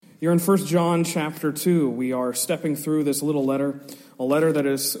You're in 1 John chapter 2. We are stepping through this little letter, a letter that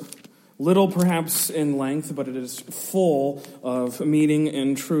is little perhaps in length, but it is full of meaning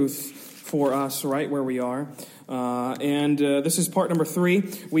and truth for us right where we are. This is part number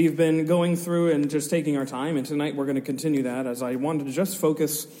 3. We've been going through and just taking our time, and tonight we're going to continue that as I wanted to just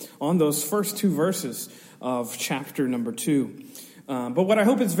focus on those first 2 verses of chapter number 2. But what I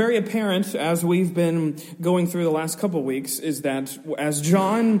hope is very apparent as we've been going through the last couple of weeks is that as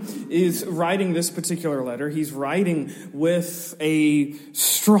John is writing this particular letter, he's writing with a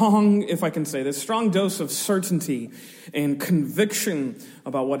strong, if I can say this, strong dose of certainty and conviction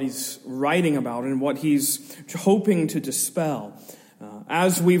about what he's writing about and what he's hoping to dispel.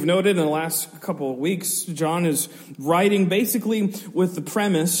 As we've noted in the last couple of weeks, John is writing basically with the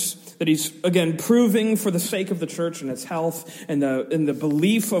premise that he's, again, proving for the sake of the church and its health and the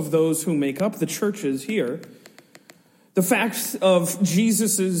belief of those who make up the churches here, the fact of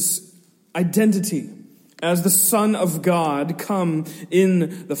Jesus' identity as the Son of God come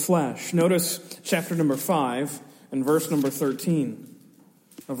in the flesh. Notice chapter number 5 and verse number 13.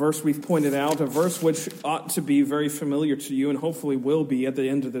 A verse we've pointed out, a verse which ought to be very familiar to you and hopefully will be at the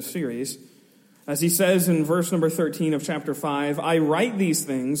end of this series. As he says in verse number 13 of chapter 5, I write these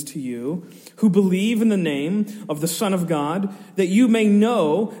things to you who believe in the name of the Son of God, that you may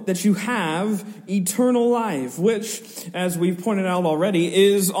know that you have eternal life, which, as we've pointed out already,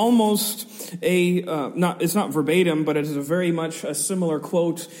 is almost it's not verbatim, but it is very much a similar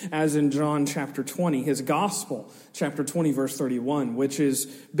quote as in John chapter 20, his gospel, chapter 20, verse 31, which is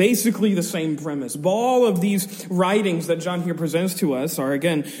basically the same premise. All of these writings that John here presents to us are,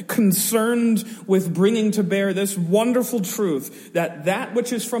 again, concerned with bringing to bear this wonderful truth that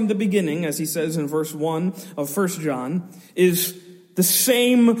which is from the beginning, as he says in verse 1 of 1 John, is the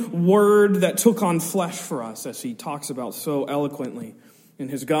same word that took on flesh for us, as he talks about so eloquently in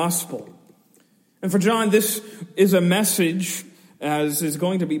his gospel. And for John, this is a message, as is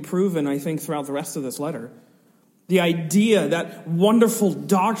going to be proven, I think, throughout the rest of this letter. The idea, that wonderful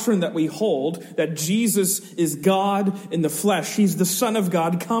doctrine that we hold, that Jesus is God in the flesh. He's the Son of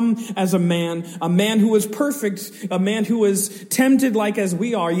God, come as a man who was perfect, a man who was tempted like as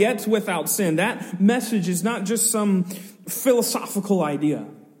we are, yet without sin. That message is not just some philosophical idea.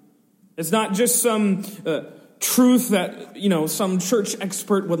 It's not just some truth that, some church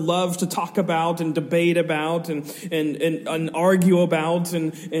expert would love to talk about and debate about and argue about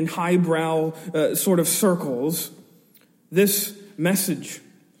in highbrow sort of circles. This message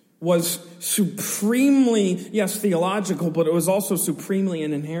was supremely, yes, theological, but it was also supremely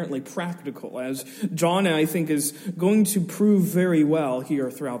and inherently practical, as John, I think, is going to prove very well here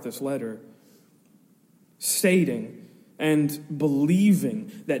throughout this letter, stating and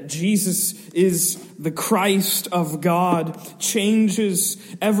believing that Jesus is the Christ of God changes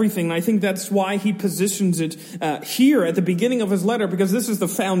everything. And I think that's why he positions it here at the beginning of his letter, because this is the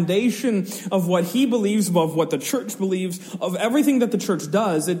foundation of what he believes, of what the church believes, of everything that the church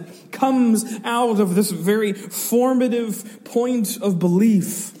does. It comes out of this very formative point of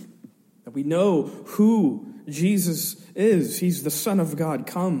belief that we know who Jesus is. He's the Son of God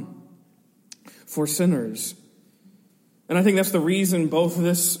come for sinners. And I think that's the reason both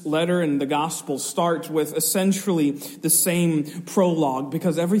this letter and the gospel start with essentially the same prologue,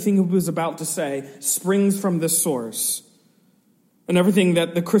 because everything he was about to say springs from this source. And everything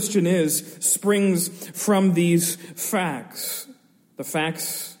that the Christian is springs from these facts, the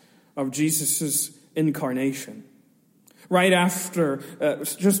facts of Jesus' incarnation. Right after,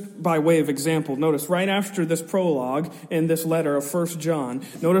 just by way of example, notice right after this prologue in this letter of 1 John,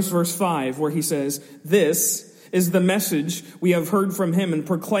 notice verse 5 where he says, this is the message we have heard from him and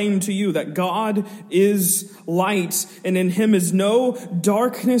proclaim to you, that God is light and in him is no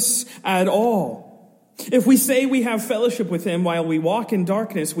darkness at all. If we say we have fellowship with him while we walk in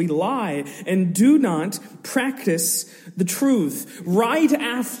darkness, we lie and do not practice the truth. Right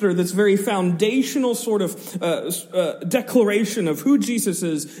after this very foundational sort of declaration of who Jesus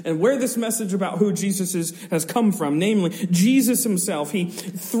is and where this message about who Jesus is has come from, namely Jesus himself, he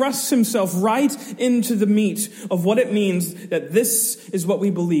thrusts himself right into the meat of what it means that this is what we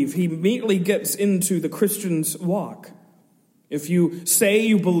believe. He immediately gets into the Christian's walk. If you say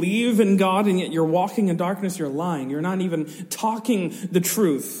you believe in God and yet you're walking in darkness, you're lying. You're not even talking the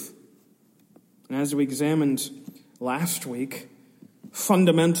truth. And as we examined last week,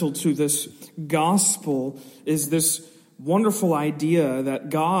 fundamental to this gospel is this wonderful idea that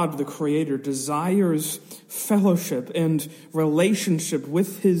God, the Creator, desires fellowship and relationship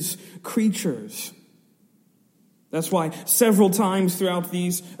with his creatures. That's why several times throughout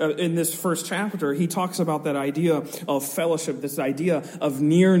in this first chapter, he talks about that idea of fellowship, this idea of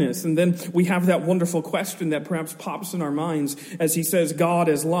nearness. And then we have that wonderful question that perhaps pops in our minds as he says, God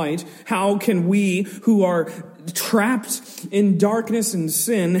is light. How can we who are trapped in darkness and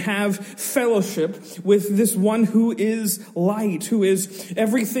sin have fellowship with this one who is light, who is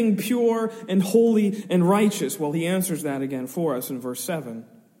everything pure and holy and righteous? Well, he answers that again for us in verse 7.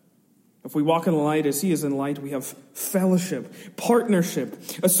 If we walk in the light as he is in light, we have fellowship, partnership,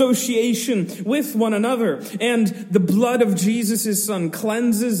 association with one another. And the blood of Jesus, his Son,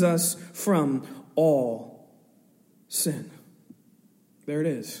 cleanses us from all sin. There it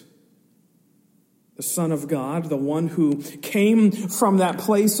is. The Son of God, the one who came from that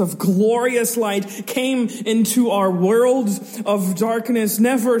place of glorious light, came into our world of darkness,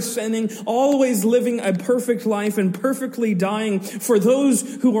 never sinning, always living a perfect life and perfectly dying for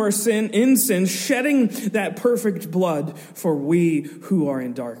those who are in sin, shedding that perfect blood for we who are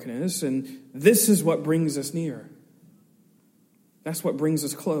in darkness. And this is what brings us near. That's what brings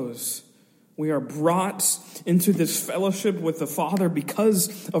us close. We are brought into this fellowship with the Father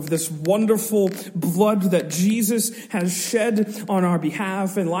because of this wonderful blood that Jesus has shed on our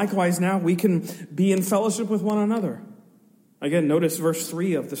behalf. And likewise now we can be in fellowship with one another. Again, notice verse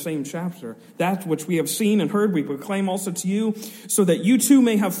 3 of the same chapter. That which we have seen and heard we proclaim also to you, so that you too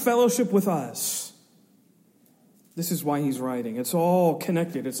may have fellowship with us. This is why he's writing. It's all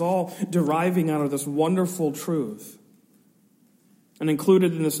connected. It's all deriving out of this wonderful truth. And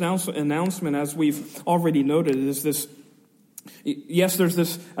included in this announcement, as we've already noted, is this, yes, there's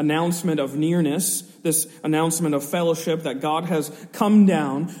this announcement of nearness, this announcement of fellowship that God has come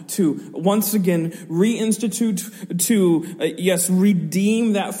down to once again reinstitute, to,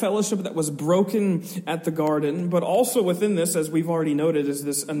 redeem that fellowship that was broken at the garden. But also within this, as we've already noted, is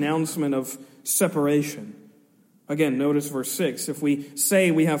this announcement of separation. Again, notice verse 6. If we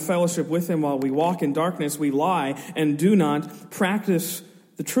say we have fellowship with him while we walk in darkness, we lie and do not practice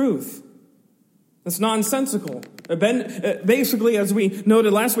the truth. That's nonsensical. Basically, as we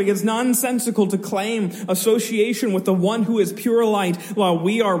noted last week, it's nonsensical to claim association with the one who is pure light while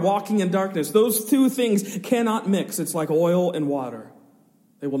we are walking in darkness. Those two things cannot mix. It's like oil and water.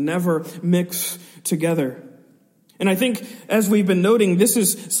 They will never mix together. And I think, as we've been noting, this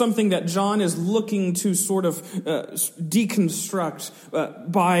is something that John is looking to sort of deconstruct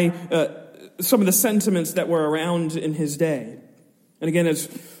by some of the sentiments that were around in his day. And again, as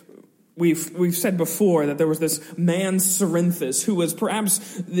we've said before, that there was this man Cerinthus who was perhaps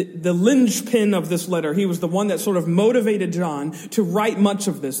the linchpin of this letter. He was the one that sort of motivated John to write much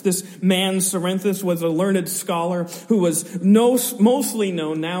of this. This man Cerinthus was a learned scholar who was mostly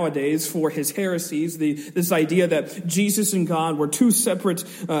known nowadays for his heresies, this idea that Jesus and God were two separate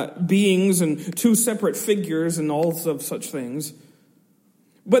beings and two separate figures and all of such things.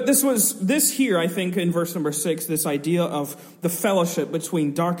 But this here, I think, in verse number 6, this idea of the fellowship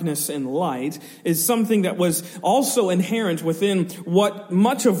between darkness and light is something that was also inherent within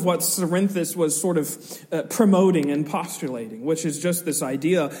much of what Cerinthus was sort of promoting and postulating, which is just this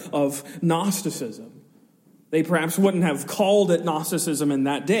idea of Gnosticism. They perhaps wouldn't have called it Gnosticism in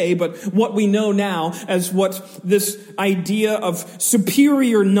that day, but what we know now as what this idea of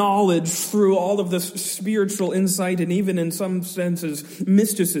superior knowledge through all of this spiritual insight and even in some senses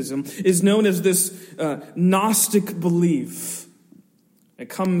mysticism is known as this Gnostic belief. It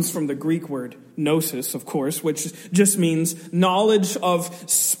comes from the Greek word gnosis, of course, which just means knowledge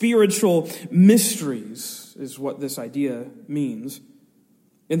of spiritual mysteries is what this idea means.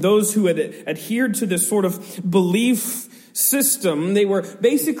 And those who had adhered to this sort of belief system, they were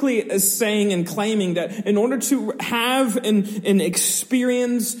basically saying and claiming that in order to have and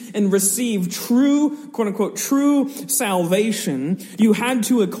experience and receive true, quote unquote, true salvation, you had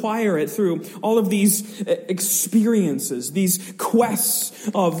to acquire it through all of these experiences, these quests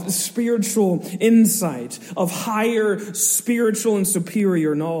of spiritual insight, of higher spiritual and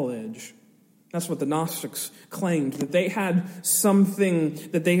superior knowledge. That's what the Gnostics claimed, that they had something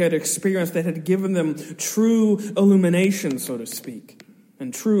that they had experienced that had given them true illumination, so to speak,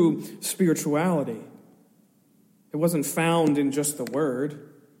 and true spirituality. It wasn't found in just the Word.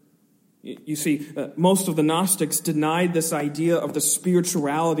 You see, most of the Gnostics denied this idea of the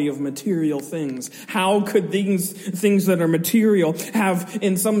spirituality of material things. How could these things that are material have,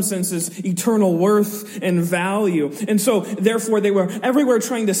 in some senses, eternal worth and value? And so, therefore, they were everywhere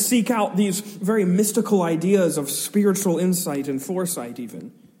trying to seek out these very mystical ideas of spiritual insight and foresight,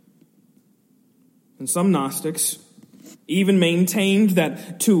 even. And some Gnostics even maintained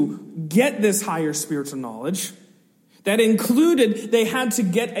that to get this higher spiritual knowledge, That included they had to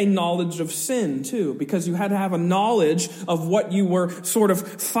get a knowledge of sin too, because you had to have a knowledge of what you were sort of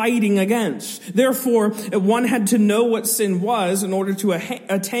fighting against. Therefore, one had to know what sin was in order to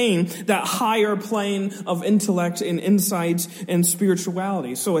attain that higher plane of intellect and insight and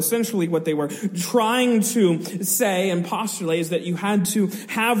spirituality. So essentially what they were trying to say and postulate is that you had to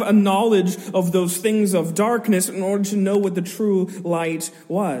have a knowledge of those things of darkness in order to know what the true light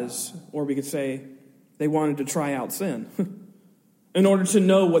was. Or we could say, they wanted to try out sin in order to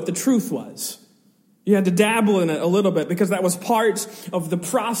know what the truth was. You had to dabble in it a little bit because that was part of the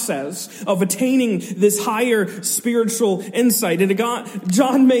process of attaining this higher spiritual insight. And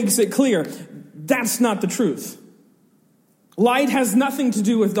John makes it clear, that's not the truth. Light has nothing to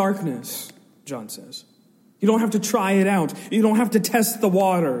do with darkness, John says. You don't have to try it out. You don't have to test the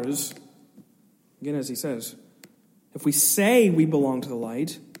waters. Again, as he says, if we say we belong to the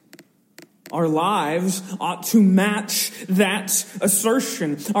light, our lives ought to match that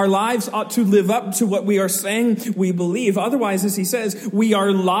assertion. Our lives ought to live up to what we are saying we believe. Otherwise, as he says, we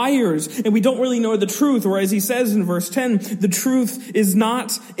are liars and we don't really know the truth. Or as he says in verse 10, the truth is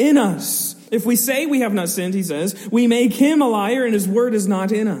not in us. If we say we have not sinned, he says, we make him a liar and his word is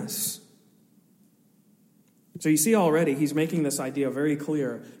not in us. So you see already, he's making this idea very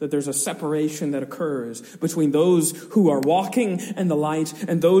clear that there's a separation that occurs between those who are walking in the light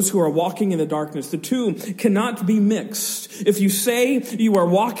and those who are walking in the darkness. The two cannot be mixed. If you say you are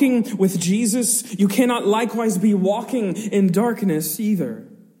walking with Jesus, you cannot likewise be walking in darkness either.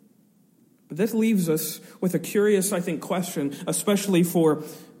 But this leaves us with a curious, I think, question, especially for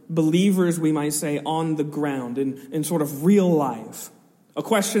believers, we might say, on the ground, in sort of real life. A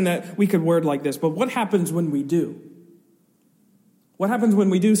question that we could word like this, but what happens when we do? What happens when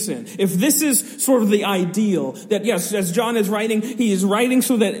we do sin? If this is sort of the ideal, that yes, as John is writing, he is writing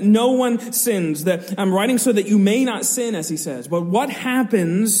so that no one sins, that I'm writing so that you may not sin, as he says. But what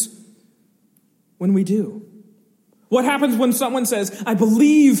happens when we do? What happens when someone says, I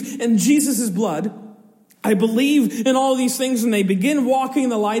believe in Jesus' blood, I believe in all these things, and they begin walking in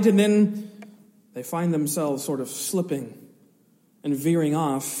the light, and then they find themselves sort of slipping and veering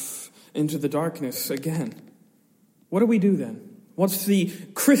off into the darkness again? What do we do then? What's the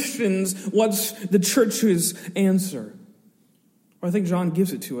church's answer? Well, I think John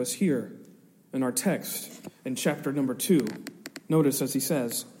gives it to us here in our text in chapter number 2. Notice as he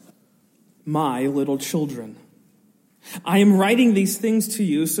says, my little children, I am writing these things to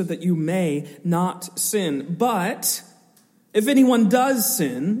you so that you may not sin. But if anyone does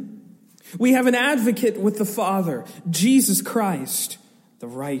sin, we have an advocate with the Father, Jesus Christ, the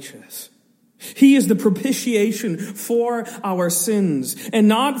righteous. He is the propitiation for our sins, and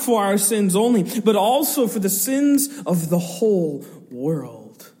not for our sins only, but also for the sins of the whole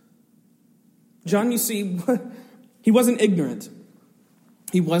world. John, you see, he wasn't ignorant.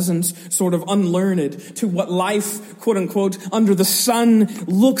 He wasn't sort of unlearned to what life, quote unquote, under the sun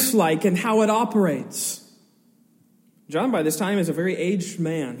looks like and how it operates. John, by this time, is a very aged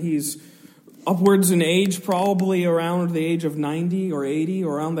man. He's upwards in age, probably around the age of 90 or 80,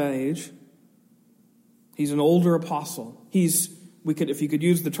 or around that age. He's an older apostle. If you could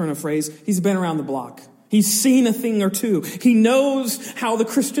use the turn of phrase, he's been around the block. He's seen a thing or two. He knows how the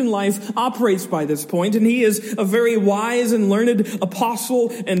Christian life operates by this point, and he is a very wise and learned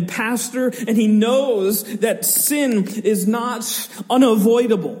apostle and pastor, and he knows that sin is not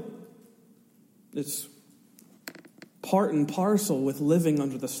unavoidable. It's part and parcel with living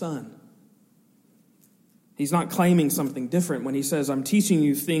under the sun. He's not claiming something different when he says, I'm teaching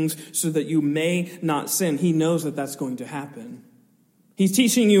you things so that you may not sin. He knows that that's going to happen. He's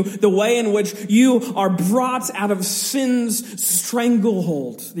teaching you the way in which you are brought out of sin's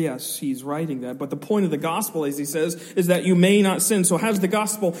stranglehold. Yes, he's writing that. But the point of the gospel, as he says, is that you may not sin. So how does the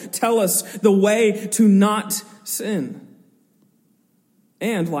gospel tell us the way to not sin?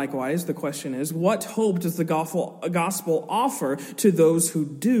 And likewise, the question is, what hope does the gospel offer to those who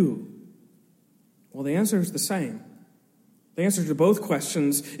do? Well, the answer is the same. The answer to both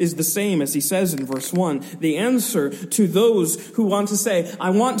questions is the same, as he says in verse 1. The answer to those who want to say,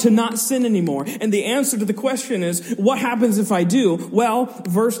 I want to not sin anymore. And the answer to the question is, what happens if I do? Well,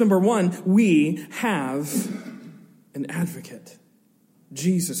 verse number 1, we have an advocate,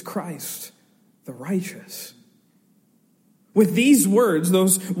 Jesus Christ, the righteous. With these words,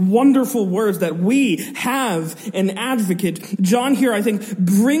 those wonderful words that we have an advocate, John here, I think,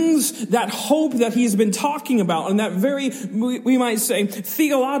 brings that hope that he's been talking about, and that very, we might say,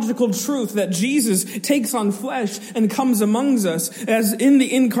 theological truth that Jesus takes on flesh and comes amongst us. As in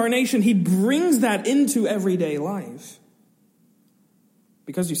the incarnation, he brings that into everyday life.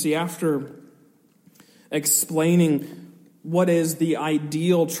 Because you see, after explaining what is the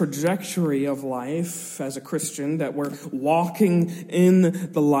ideal trajectory of life as a Christian, that we're walking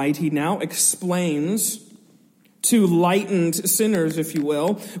in the light. He now explains to lightened sinners, if you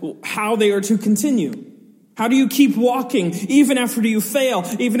will, how they are to continue. How do you keep walking even after you fail,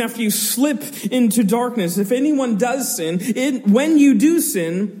 even after you slip into darkness? If anyone does sin, when you do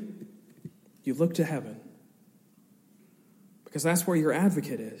sin, you look to heaven, because that's where your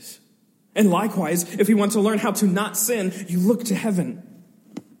advocate is. And likewise, if you want to learn how to not sin, you look to heaven,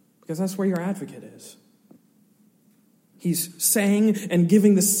 because that's where your advocate is. He's saying and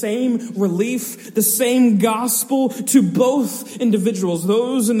giving the same relief, the same gospel to both individuals,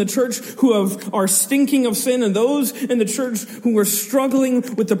 those in the church who are stinking of sin and those in the church who are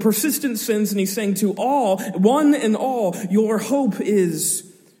struggling with the persistent sins. And he's saying to all, one and all, your hope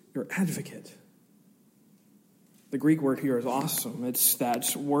is your advocate. The Greek word here is awesome. It's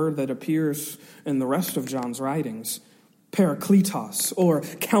that word that appears in the rest of John's writings. Parakletos, or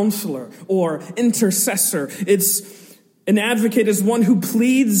counselor, or intercessor. An advocate is one who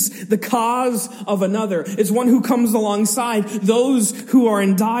pleads the cause of another. It's one who comes alongside those who are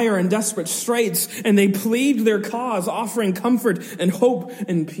in dire and desperate straits, and they plead their cause, offering comfort and hope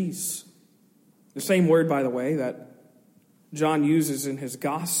and peace. The same word, by the way, that John uses in his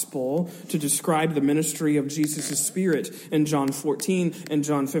gospel to describe the ministry of Jesus' Spirit in John 14 and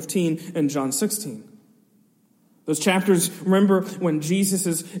John 15 and John 16. Those chapters, remember when Jesus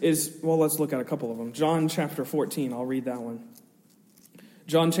is let's look at a couple of them. John chapter 14, I'll read that one.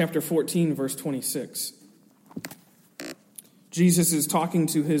 John chapter 14, verse 26. Jesus is talking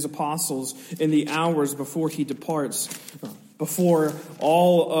to his apostles in the hours before he departs, before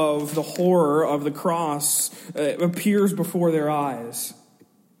all of the horror of the cross appears before their eyes.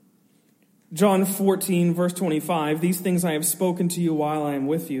 John 14, verse 25, these things I have spoken to you while I am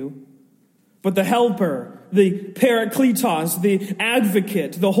with you. But the Helper, the Parakletos, the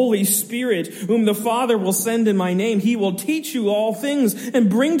Advocate, the Holy Spirit, whom the Father will send in my name, he will teach you all things and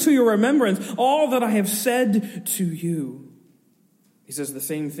bring to your remembrance all that I have said to you. He says the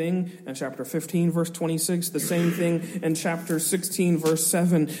same thing in chapter 15, verse 26, the same thing in chapter 16, verse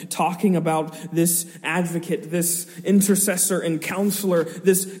 7, talking about this advocate, this intercessor and counselor,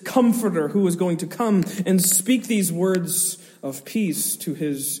 this comforter who is going to come and speak these words of peace to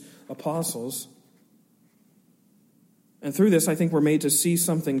his apostles. And through this, I think we're made to see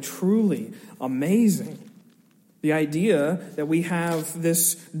something truly amazing. The idea that we have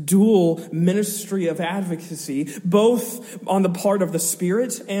this dual ministry of advocacy, both on the part of the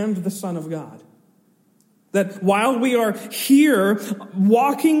Spirit and the Son of God. That while we are here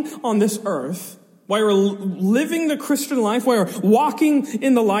walking on this earth, while we're living the Christian life, while we're walking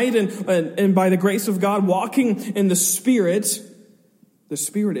in the light and by the grace of God, walking in the Spirit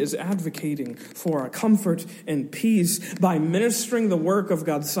is advocating for our comfort and peace by ministering the work of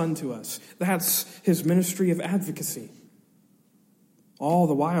God's Son to us. That's his ministry of advocacy. All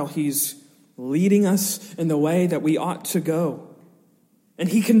the while, he's leading us in the way that we ought to go. And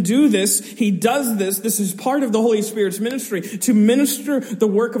he can do this. He does this. This is part of the Holy Spirit's ministry, to minister the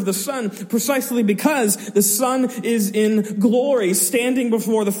work of the Son, precisely because the Son is in glory, standing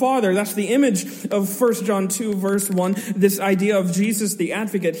before the Father. That's the image of 1 John 2, verse 1. This idea of Jesus, the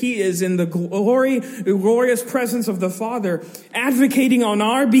advocate. He is in the glorious presence of the Father, advocating on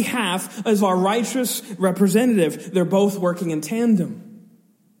our behalf as our righteous representative. They're both working in tandem.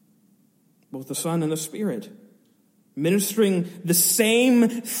 Both the Son and the Spirit. Ministering the same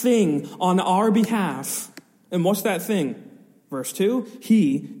thing on our behalf. And what's that thing? Verse 2,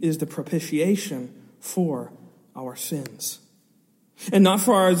 he is the propitiation for our sins. And not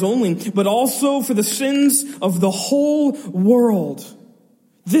for ours only, but also for the sins of the whole world.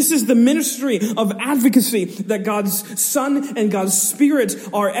 This is the ministry of advocacy that God's Son and God's Spirit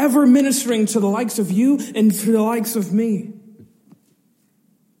are ever ministering to the likes of you and to the likes of me.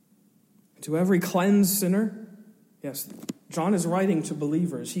 To every cleansed sinner. Yes, John is writing to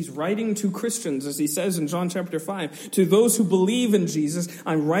believers. He's writing to Christians, as he says in John chapter 5. To those who believe in Jesus,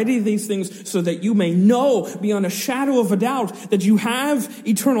 I'm writing these things so that you may know beyond a shadow of a doubt that you have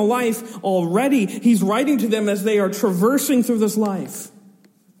eternal life already. He's writing to them as they are traversing through this life.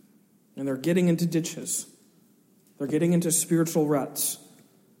 And they're getting into ditches. They're getting into spiritual ruts.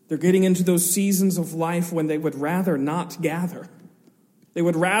 They're getting into those seasons of life when they would rather not gather. They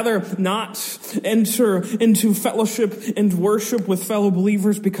would rather not enter into fellowship and worship with fellow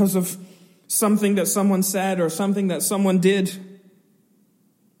believers because of something that someone said or something that someone did,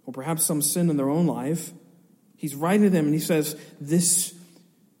 or perhaps some sin in their own life. He's writing to them and he says, this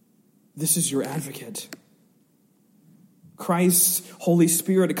is your advocate. Christ's Holy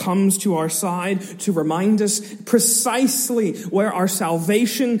Spirit comes to our side to remind us precisely where our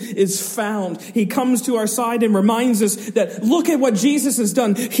salvation is found. He comes to our side and reminds us that look at what Jesus has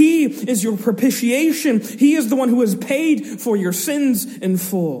done. He is your propitiation. He is the one who has paid for your sins in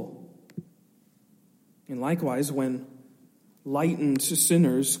full. And likewise, when lightened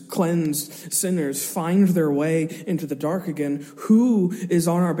sinners, cleansed sinners find their way into the dark again, who is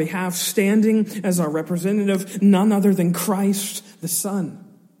on our behalf standing as our representative? None other than Christ the Son.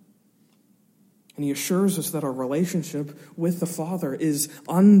 And he assures us that our relationship with the Father is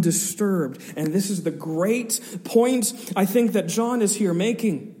undisturbed. And this is the great point I think that John is here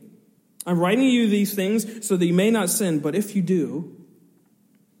making. I'm writing you these things so that you may not sin, but if you do,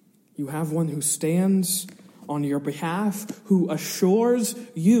 you have one who stands on your behalf, who assures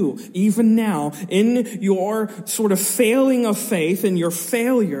you, even now, in your sort of failing of faith, in your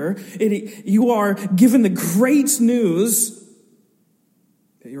failure, you are given the great news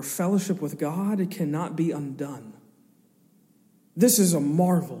that your fellowship with God cannot be undone. This is a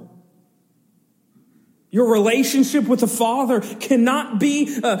marvel. Your relationship with the Father cannot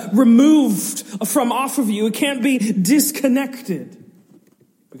be removed from off of you. It can't be disconnected.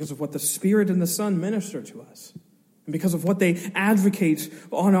 Because of what the Spirit and the Son minister to us. And because of what they advocate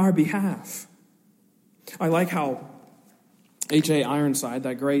on our behalf. I like how H.A. Ironside,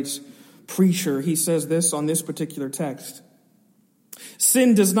 that great preacher, he says this on this particular text.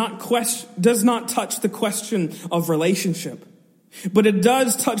 Sin does not touch the question of relationship, but it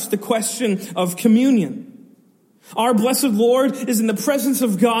does touch the question of communion. Our blessed Lord is in the presence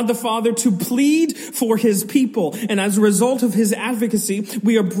of God the Father to plead for his people. And as a result of his advocacy,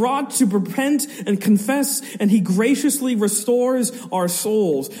 we are brought to repent and confess, and he graciously restores our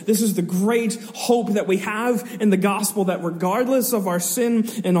souls. This is the great hope that we have in the gospel, that regardless of our sin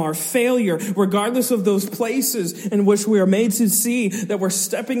and our failure, regardless of those places in which we are made to see that we're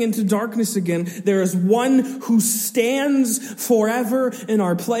stepping into darkness again, there is one who stands forever in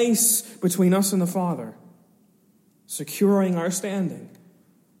our place between us and the Father, securing our standing.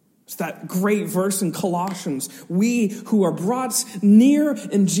 It's that great verse in Colossians. We who are brought near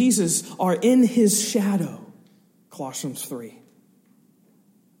in Jesus are in his shadow. Colossians 3.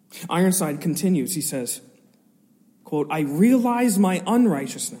 Ironside continues. He says, quote, I realize my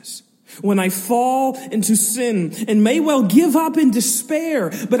unrighteousness when I fall into sin and may well give up in despair,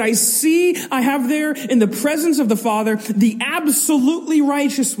 but I see I have there in the presence of the Father the absolutely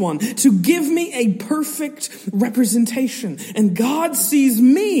righteous one to give me a perfect representation, and God sees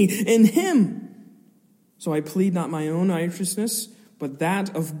me in him. So I plead not my own righteousness, but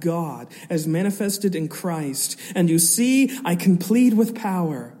that of God as manifested in Christ. And you see, I can plead with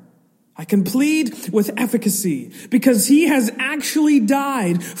power. I can plead with efficacy because he has actually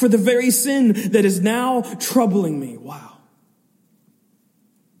died for the very sin that is now troubling me. Wow.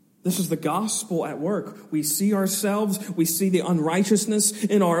 This is the gospel at work. We see ourselves, we see the unrighteousness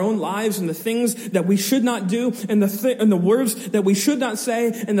in our own lives and the things that we should not do and the words that we should not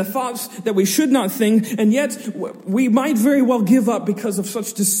say and the thoughts that we should not think. And yet we might very well give up because of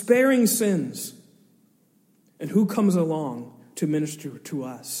such despairing sins. And who comes along to minister to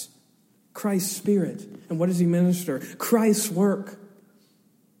us? Christ's Spirit. And what does he minister? Christ's work.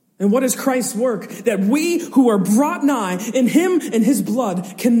 And what is Christ's work? That we who are brought nigh in him and his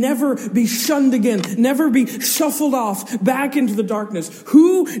blood can never be shunned again, never be shuffled off back into the darkness.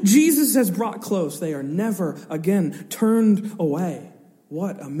 Who Jesus has brought close, they are never again turned away.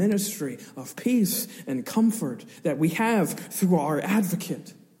 What a ministry of peace and comfort that we have through our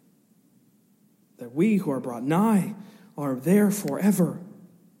advocate. That we who are brought nigh are there forever.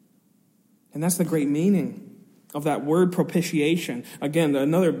 And that's the great meaning of that word propitiation. Again,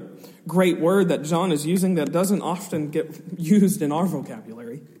 another great word that John is using that doesn't often get used in our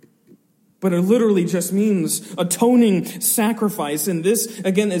vocabulary. But it literally just means atoning sacrifice. And this,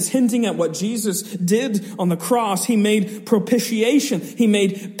 again, is hinting at what Jesus did on the cross. He made propitiation. He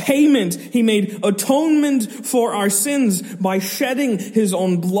made payment. He made atonement for our sins by shedding his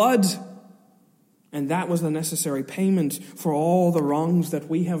own blood. And that was the necessary payment for all the wrongs that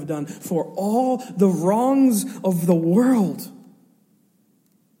we have done, for all the wrongs of the world.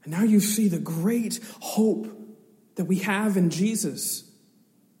 And now you see the great hope that we have in Jesus.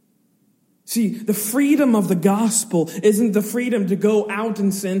 See, the freedom of the gospel isn't the freedom to go out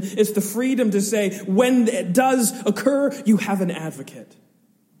and sin. It's the freedom to say, when it does occur, you have an advocate.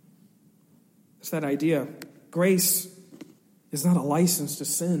 It's that idea. Grace is not a license to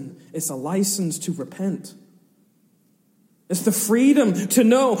sin. It's a license to repent. It's the freedom to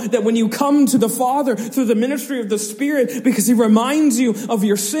know that when you come to the Father through the ministry of the Spirit, because He reminds you of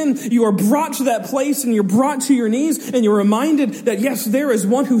your sin, you are brought to that place and you're brought to your knees and you're reminded that yes, there is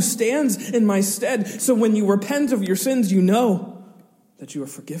one who stands in my stead. So when you repent of your sins, you know that you are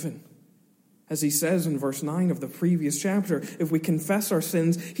forgiven. As He says in verse 9 of the previous chapter, if we confess our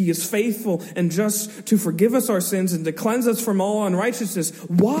sins, He is faithful and just to forgive us our sins and to cleanse us from all unrighteousness.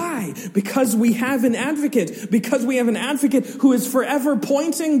 Why? Because we have an advocate. Because we have an advocate who is forever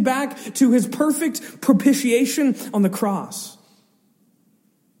pointing back to His perfect propitiation on the cross.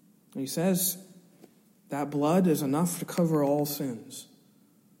 And He says that blood is enough to cover all sins.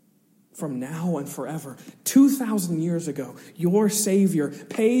 From now and forever. 2,000 years ago, your Savior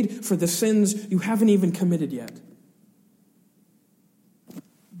paid for the sins you haven't even committed yet.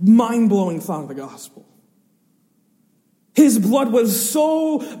 Mind-blowing thought of the gospel. His blood was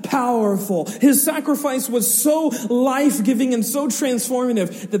so powerful. His sacrifice was so life-giving and so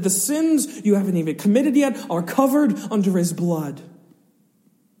transformative that the sins you haven't even committed yet are covered under His blood.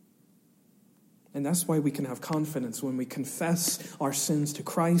 And that's why we can have confidence when we confess our sins to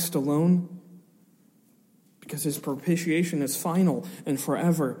Christ alone, because His propitiation is final and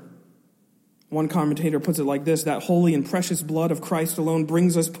forever. One commentator puts it like this: that holy and precious blood of Christ alone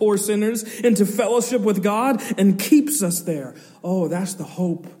brings us poor sinners into fellowship with God and keeps us there. Oh, that's the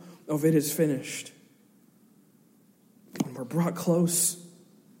hope of it is finished. When we're brought close,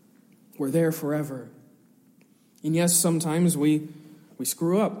 we're there forever. And yes, sometimes we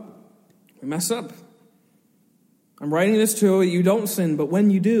screw up. We mess up. I'm writing this to you don't sin, but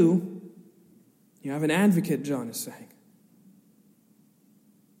when you do, you have an advocate, John is saying.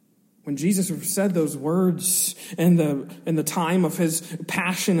 When Jesus said those words in the time of His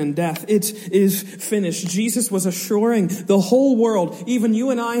passion and death, it is finished. Jesus was assuring the whole world, even you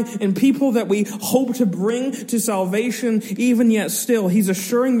and I, and people that we hope to bring to salvation, even yet still, He's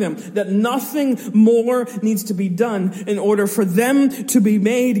assuring them that nothing more needs to be done in order for them to be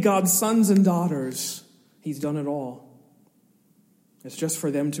made God's sons and daughters. He's done it all. It's just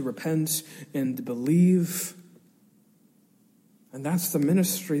for them to repent and believe. And that's the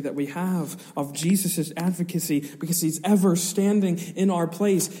ministry that we have of Jesus' advocacy, because He's ever standing in our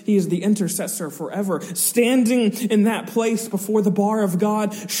place. He is the intercessor forever, standing in that place before the bar of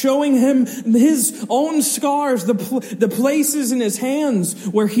God, showing Him His own scars, the places in His hands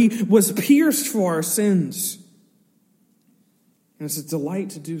where He was pierced for our sins. And it's His delight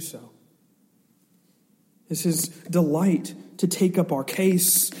to do so. It's His delight to take up our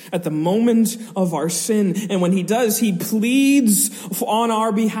case at the moment of our sin. And when He does, He pleads on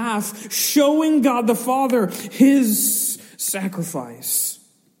our behalf, showing God the Father His sacrifice.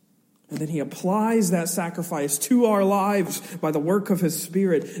 And then He applies that sacrifice to our lives by the work of His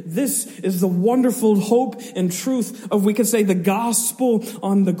Spirit. This is the wonderful hope and truth of, we could say, the gospel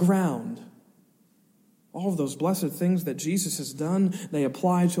on the ground. All of those blessed things that Jesus has done, they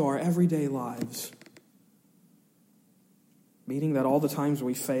apply to our everyday lives. Meaning that all the times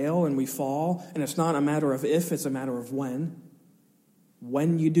we fail and we fall, and it's not a matter of if, it's a matter of when.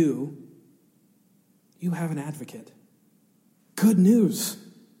 When you do, you have an advocate. Good news.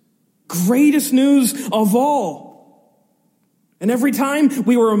 Greatest news of all. And every time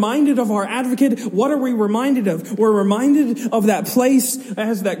we were reminded of our advocate, what are we reminded of? We're reminded of that place,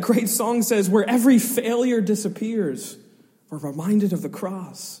 as that great song says, where every failure disappears. We're reminded of the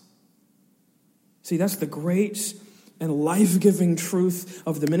cross. See, that's the great and life-giving truth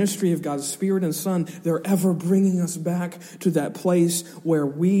of the ministry of God's Spirit and Son. They're ever bringing us back to that place where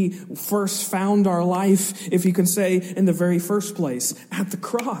we first found our life, if you can say, in the very first place, at the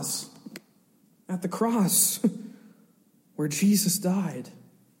cross. At the cross, where Jesus died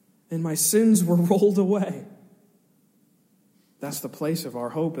and my sins were rolled away. That's the place of our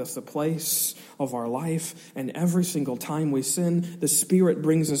hope. That's the place of our life. And every single time we sin, the Spirit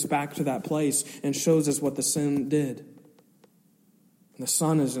brings us back to that place and shows us what the sin did. And the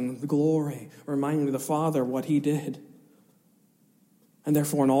Son is in the glory, reminding the Father what He did. And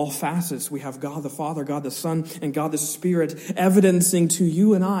therefore, in all facets, we have God the Father, God the Son, and God the Spirit evidencing to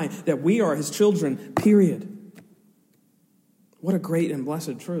you and I that we are His children, period. What a great and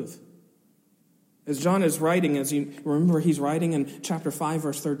blessed truth. As John is writing, as you remember, he's writing in chapter 5,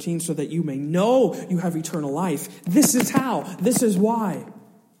 verse 13, so that you may know you have eternal life. This is how. This is why.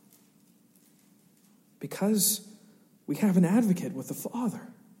 Because we have an advocate with the Father.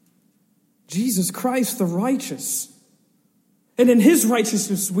 Jesus Christ, the righteous. And in His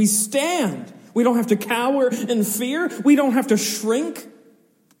righteousness we stand. We don't have to cower in fear. We don't have to shrink.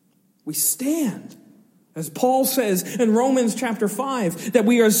 We stand As Paul says in Romans chapter 5, that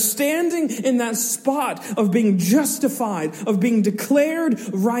we are standing in that spot of being justified, of being declared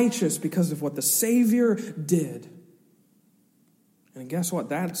righteous because of what the Savior did. And guess what?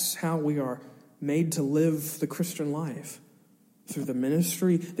 That's how we are made to live the Christian life. Through the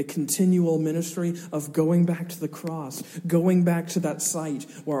ministry, the continual ministry of going back to the cross, going back to that site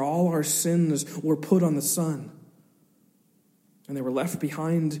where all our sins were put on the Son. And they were left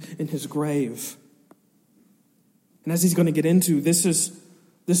behind in his grave. And as he's going to get into, this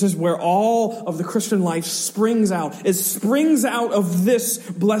is where all of the Christian life springs out. It springs out of this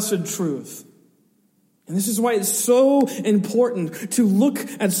blessed truth. And this is why it's so important to look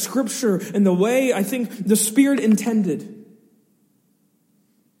at Scripture in the way I think the Spirit intended.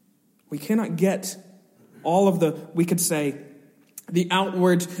 We cannot get all of we could say, the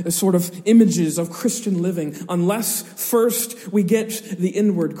outward sort of images of Christian living unless first we get the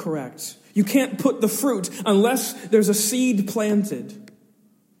inward correct. You can't put the fruit unless there's a seed planted.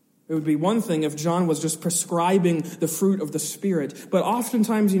 It would be one thing if John was just prescribing the fruit of the Spirit. But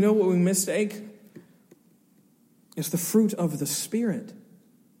oftentimes, you know what we mistake? It's the fruit of the Spirit.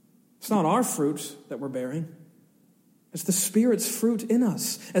 It's not our fruit that we're bearing. It's the Spirit's fruit in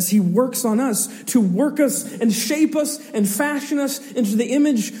us as he works on us to work us and shape us and fashion us into the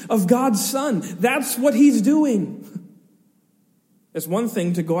image of God's Son. That's what he's doing. It's one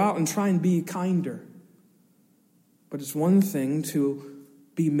thing to go out and try and be kinder. But it's one thing to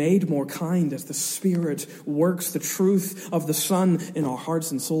be made more kind as the Spirit works the truth of the Son in our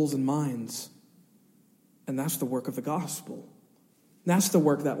hearts and souls and minds. And that's the work of the gospel. That's the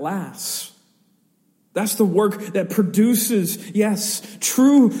work that lasts. That's the work that produces, yes,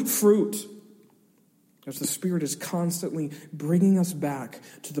 true fruit. As the Spirit is constantly bringing us back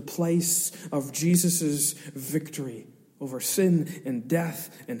to the place of Jesus' victory over sin and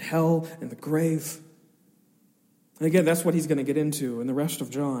death and hell and the grave. And again, that's what he's going to get into in the rest of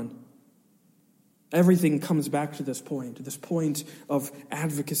John. Everything comes back to this point of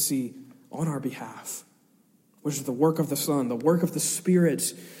advocacy on our behalf, which is the work of the Son, the work of the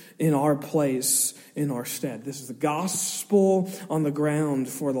Spirit in our place, in our stead. This is the gospel on the ground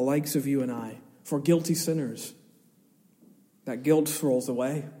for the likes of you and I, for guilty sinners. That guilt rolls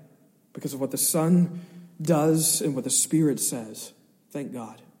away because of what the Son does and what the Spirit says. Thank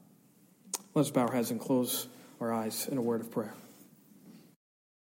God. Let's bow our heads and close our eyes in a word of prayer.